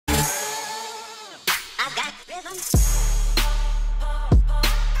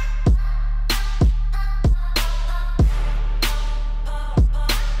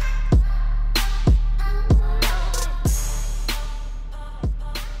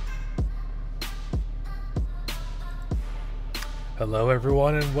Hello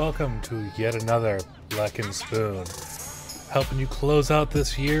everyone and welcome to yet another Bleck and Spoon, helping you close out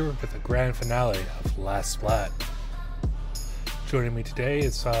this year with the grand finale of Last Splat. Joining me today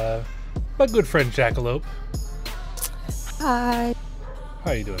is my good friend Jackalope. Hi. How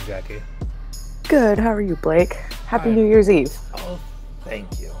are you doing, Jackie? Good, how are you, Blake? Happy New Year's Eve. Oh,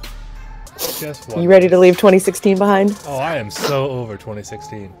 thank you. Just You ready to leave 2016 behind? Oh, I am so over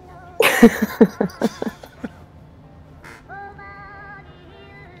 2016.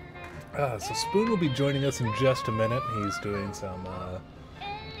 So Spoon will be joining us in just a minute. He's doing some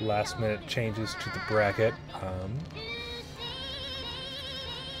last minute changes to the bracket.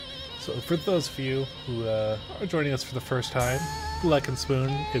 So for those of you who are joining us for the first time, Bleck and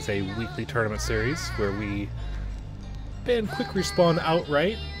Spoon is a weekly tournament series where we ban quick respawn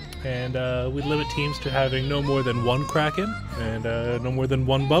outright, and we limit teams to having no more than one Kraken and no more than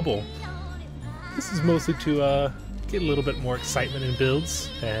one bubble. This is mostly to get a little bit more excitement in builds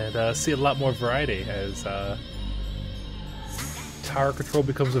and see a lot more variety as tower control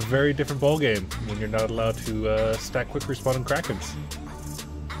becomes a very different ballgame when you're not allowed to stack quick respawning Krakens.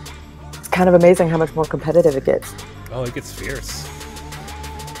 It's kind of amazing how much more competitive it gets. Oh, it gets fierce.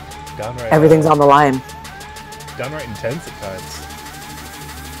 Downright. Everything's on the line. Downright intense at times.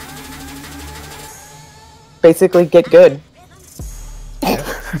 Basically, get good. Yeah.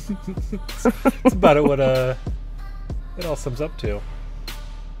 That's about it. What it all sums up to.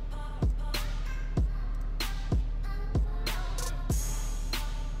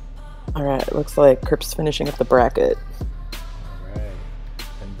 Alright, it looks like Crip's finishing up the bracket. Alright.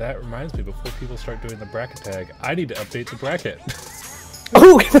 And that reminds me, before people start doing the bracket tag, I need to update the bracket.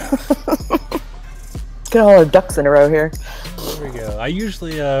 Oh! Get all our ducks in a row here. There we go. I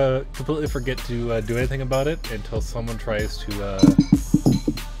usually completely forget to do anything about it until someone tries to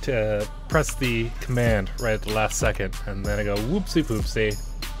press the command right at the last second, and then I go whoopsie poopsie.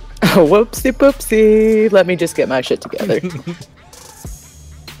 Oh, whoopsie poopsie. Let me just get my shit together.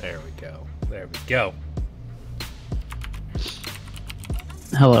 There we go. There we go.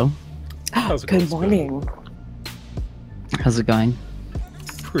 Hello. How's it going, Good morning. How's it going?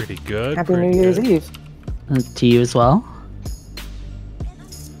 Pretty good. Happy New Year's Eve. To you as well.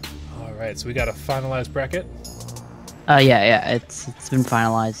 Alright, so we got a finalized bracket. Yeah, it's been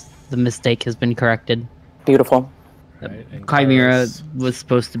finalized. The mistake has been corrected. Beautiful. Right, and Chimera was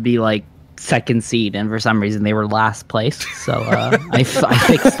supposed to be like second seed, and for some reason they were last place. So I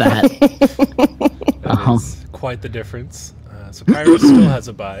fixed that. That is quite the difference. So Chimera still has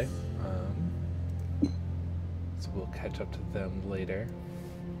a bye. So we'll catch up to them later.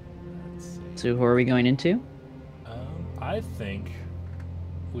 Let's see. So who are we going into? I think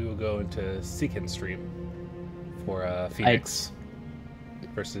we will go into Seekin Stream for Phoenix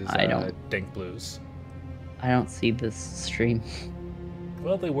versus Dank Blues. I don't see this stream.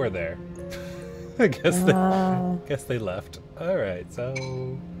 Well, they were there. I guess they left. All right, so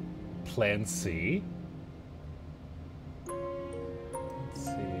Plan C. Let's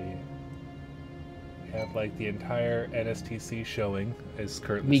see. We have like the entire NSTC showing is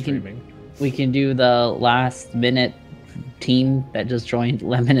currently streaming. We can do the last minute team that just joined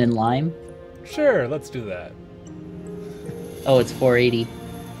Lemon and Lime. Sure, let's do that. Oh, it's 480.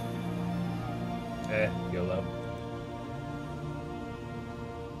 YOLO.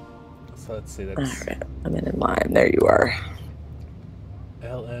 So let's see, that's Alright, I'm in line. There you are.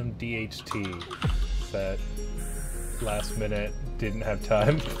 LMDHT. That last minute didn't have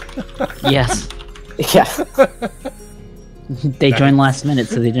time. Yes. Yeah. They joined last minute,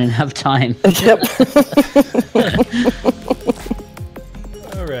 so they didn't have time. Yep.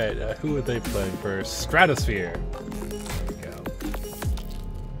 Alright, who are they playing first? Stratosphere. There we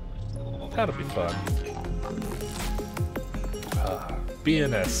go. That'll be fun.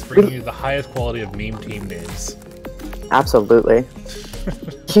 BNS, bringing you the highest quality of meme team names. Absolutely.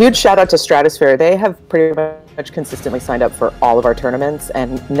 Huge shout out to Stratosphere. They have pretty much consistently signed up for all of our tournaments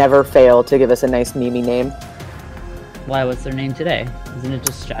and never fail to give us a nice meme name. Why? What's their name today? Isn't it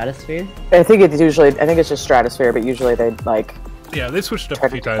just Stratosphere? I think it's just Stratosphere, but usually they like. Yeah, they switched up a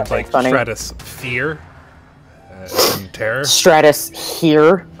few times, like funny. Stratosphere and Terror. Stratus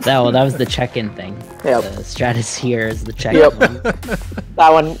here. That was the check-in thing. Yep. The Stratus here is the check-in. Yep.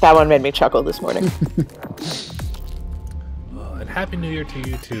 That one made me chuckle this morning. And Happy New Year to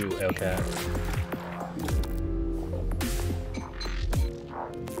you too, Elcat.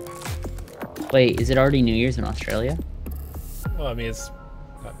 Wait, is it already New Year's in Australia? Well, I mean, it's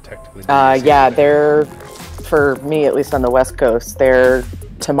not technically. Yeah, they're, for me at least on the West Coast, they're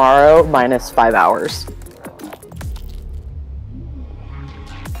tomorrow minus 5 hours.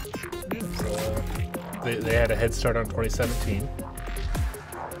 So, they had a head start on 2017.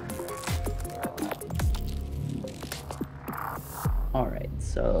 All right,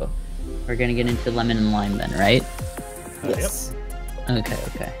 so we're gonna get into lemon and lime then, right? Yes. Okay,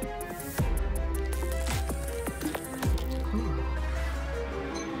 okay.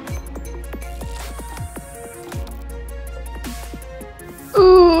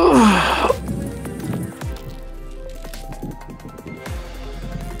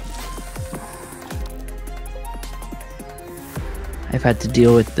 I've had to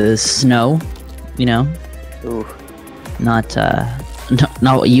deal with the snow, you know, Ooh. not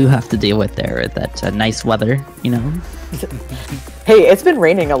what you have to deal with there, that nice weather, you know. Hey, it's been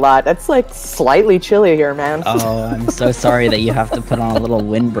raining a lot. That's like slightly chilly here, man. Oh, I'm so sorry that you have to put on a little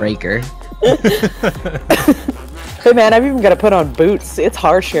windbreaker. Hey, man, I've even got to put on boots. It's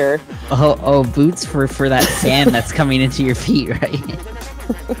harsh here. Oh, boots for that sand that's coming into your feet, right?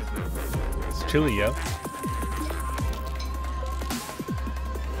 It's chilly, yo.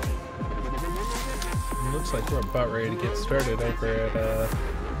 Looks like we're about ready to get started over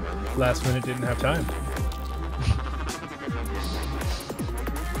at Last Minute Didn't Have Time.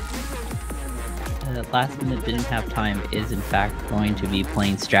 Last Minute Didn't Have Time is in fact going to be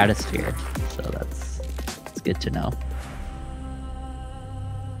playing Stratosphere, so that's good to know.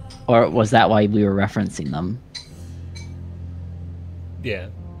 Or was that why we were referencing them? Yeah.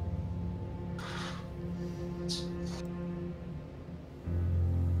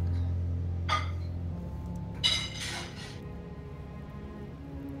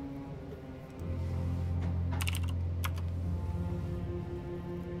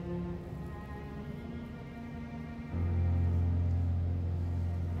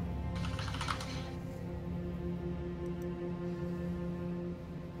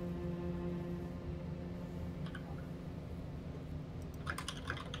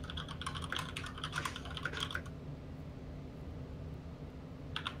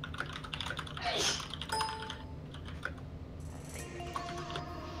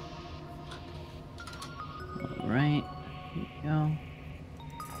 Right, here we go.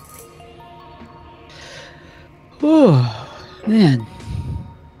 Oh, man.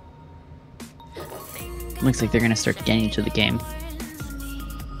 Looks like they're gonna start getting into the game.